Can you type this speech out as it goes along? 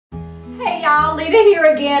y'all, Leta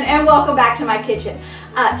here again, and welcome back to my kitchen.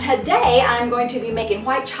 Today I'm going to be making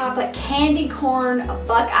white chocolate candy corn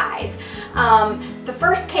Buckeyes. The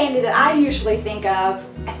first candy that I usually think of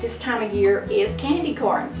at this time of year is candy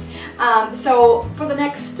corn. So for the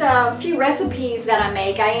next few recipes that I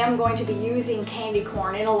make, I am going to be using candy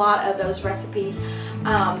corn in a lot of those recipes.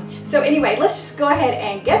 So anyway, let's just go ahead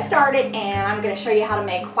and get started, and I'm going to show you how to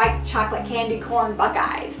make white chocolate candy corn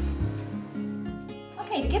Buckeyes.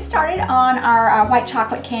 Okay, to get started on our white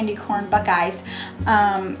chocolate candy corn Buckeyes,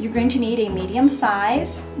 you're going to need a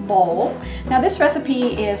medium-sized bowl. Now this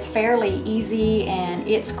recipe is fairly easy and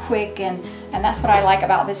it's quick, and that's what I like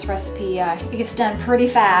about this recipe. It gets done pretty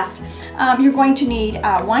fast. You're going to need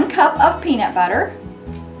 1 cup of peanut butter.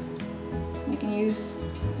 You can use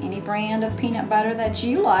any brand of peanut butter that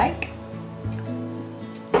you like.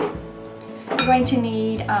 You're going to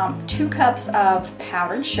need 2 cups of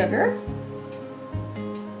powdered sugar.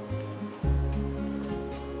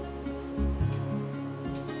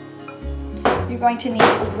 You're going to need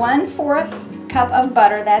 1/4 cup of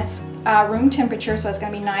butter. That's room temperature, so it's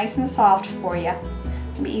going to be nice and soft for you.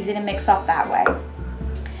 It'll be easy to mix up that way.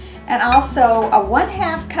 And also a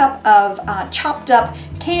 1/2 cup of chopped up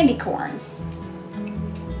candy corns.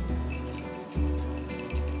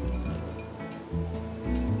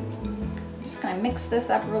 Just going to mix this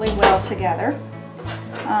up really well together.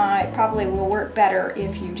 It probably will work better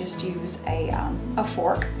if you just use a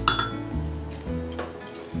fork.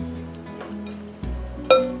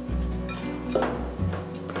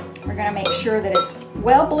 We're going to make sure that it's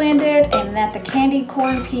well blended and that the candy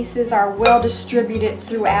corn pieces are well distributed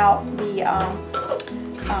throughout the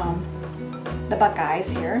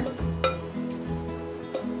Buckeyes here.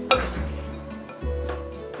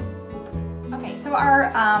 Okay, so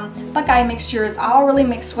our Buckeye mixture is all really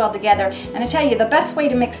mixed well together, and I tell you, the best way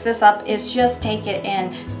to mix this up is just take it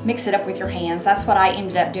and mix it up with your hands. That's what I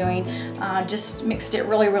ended up doing. Just mixed it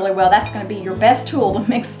really well. That's going to be your best tool to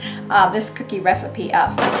mix this cookie recipe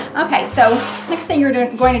up. Okay, so next thing you're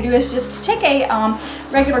going to do is just take a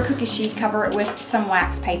regular cookie sheet, cover it with some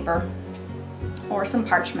wax paper or some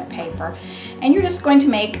parchment paper, and you're just going to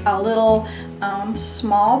make a little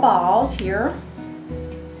small balls here,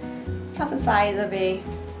 about the size of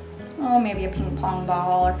maybe a ping pong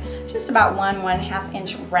ball, or just about 1.5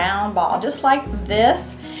 inch round ball, just like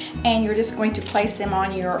this. And you're just going to place them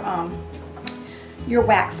on your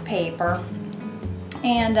wax paper.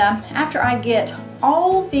 And after I get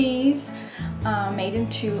all these made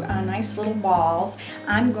into nice little balls,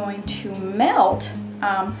 I'm going to melt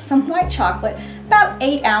some white chocolate. About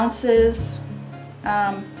 8 ounces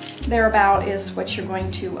thereabout is what you're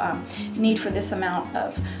going to need for this amount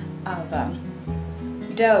of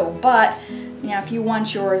dough. But you know, if you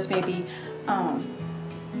want yours maybe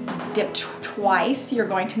dipped twice, you're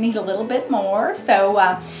going to need a little bit more. So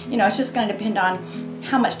you know, it's just going to depend on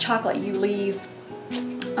how much chocolate you leave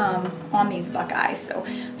on these Buckeyes. So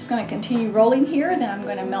I'm just going to continue rolling here, then I'm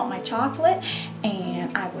going to melt my chocolate,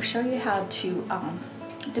 and I will show you how to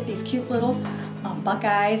dip these cute little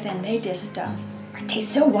Buckeyes, and they just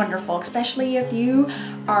taste so wonderful, especially if you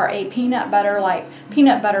are a peanut butter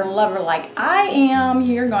lover like I am.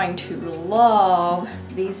 You're going to love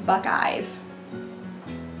these Buckeyes.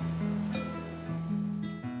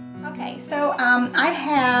 Okay, so I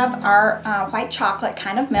have our white chocolate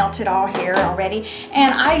kind of melted all here already,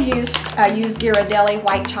 and I used Ghirardelli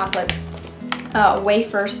white chocolate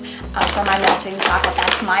wafers for my melting chocolate.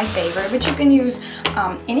 That's my favorite, but you can use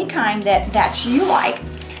any kind that you like.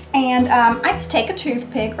 And I just take a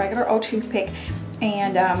toothpick, regular old toothpick,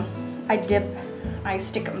 and I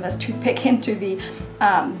stick this toothpick into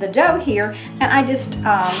the dough here, and I just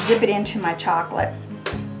dip it into my chocolate,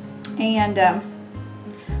 and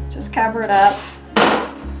just cover it up,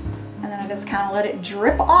 and then I just kind of let it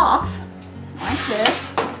drip off like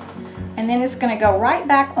this, and then it's going to go right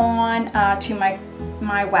back on to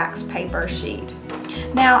my wax paper sheet.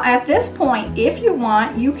 Now at this point, if you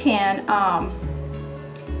want, you can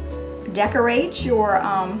decorate your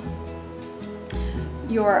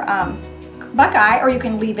Buckeye, or you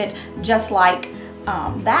can leave it just like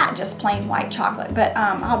that, just plain white chocolate. But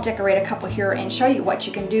I'll decorate a couple here and show you what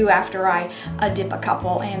you can do after I dip a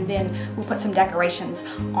couple, and then we'll put some decorations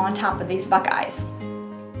on top of these Buckeyes.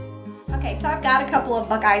 Okay, so I've got a couple of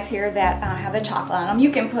Buckeyes here that have the chocolate on them.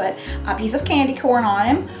 You can put a piece of candy corn on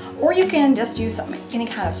them, or you can just use any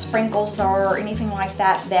kind of sprinkles or anything like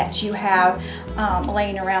that you have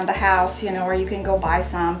laying around the house, you know, or you can go buy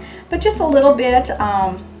some. But just a little bit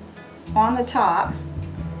on the top.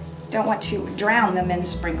 Don't want to drown them in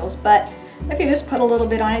sprinkles, but if you just put a little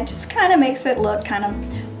bit on it, just kind of makes it look kind of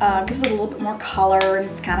gives it a little bit more color, and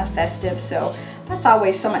it's kind of festive. So that's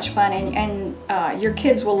always so much fun, and your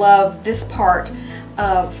kids will love this part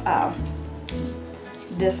of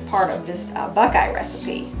this Buckeye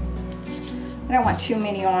recipe. I don't want too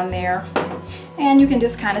many on there, and you can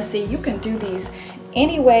just kind of see you can do these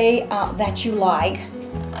any way that you like,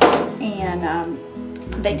 and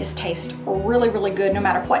they just taste really, really good no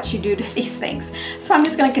matter what you do to these things. So I'm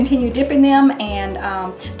just going to continue dipping them and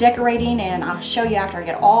decorating, and I'll show you after I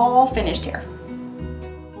get all finished here.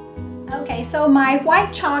 Okay, so my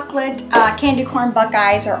white chocolate candy corn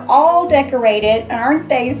Buckeyes are all decorated, and aren't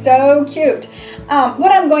they so cute?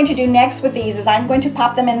 What I'm going to do next with these is I'm going to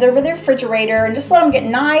pop them in the refrigerator and just let them get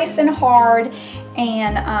nice and hard,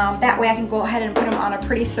 and that way I can go ahead and put them on a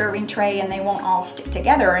pretty serving tray and they won't all stick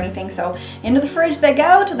together or anything. So into the fridge they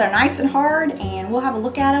go till they're nice and hard, and we'll have a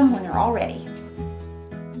look at them when they're all ready.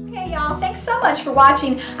 Okay, y'all, thanks so much for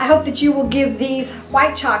watching. I hope that you will give these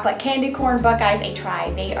white chocolate candy corn Buckeyes a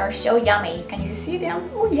try. They are so yummy. Can you see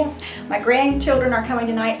them? Oh yes. My grandchildren are coming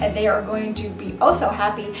tonight, and they are going to be oh so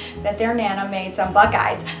happy that their Nana made some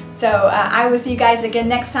Buckeyes. So I will see you guys again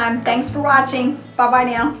next time. Thanks for watching. Bye-bye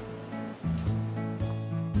now.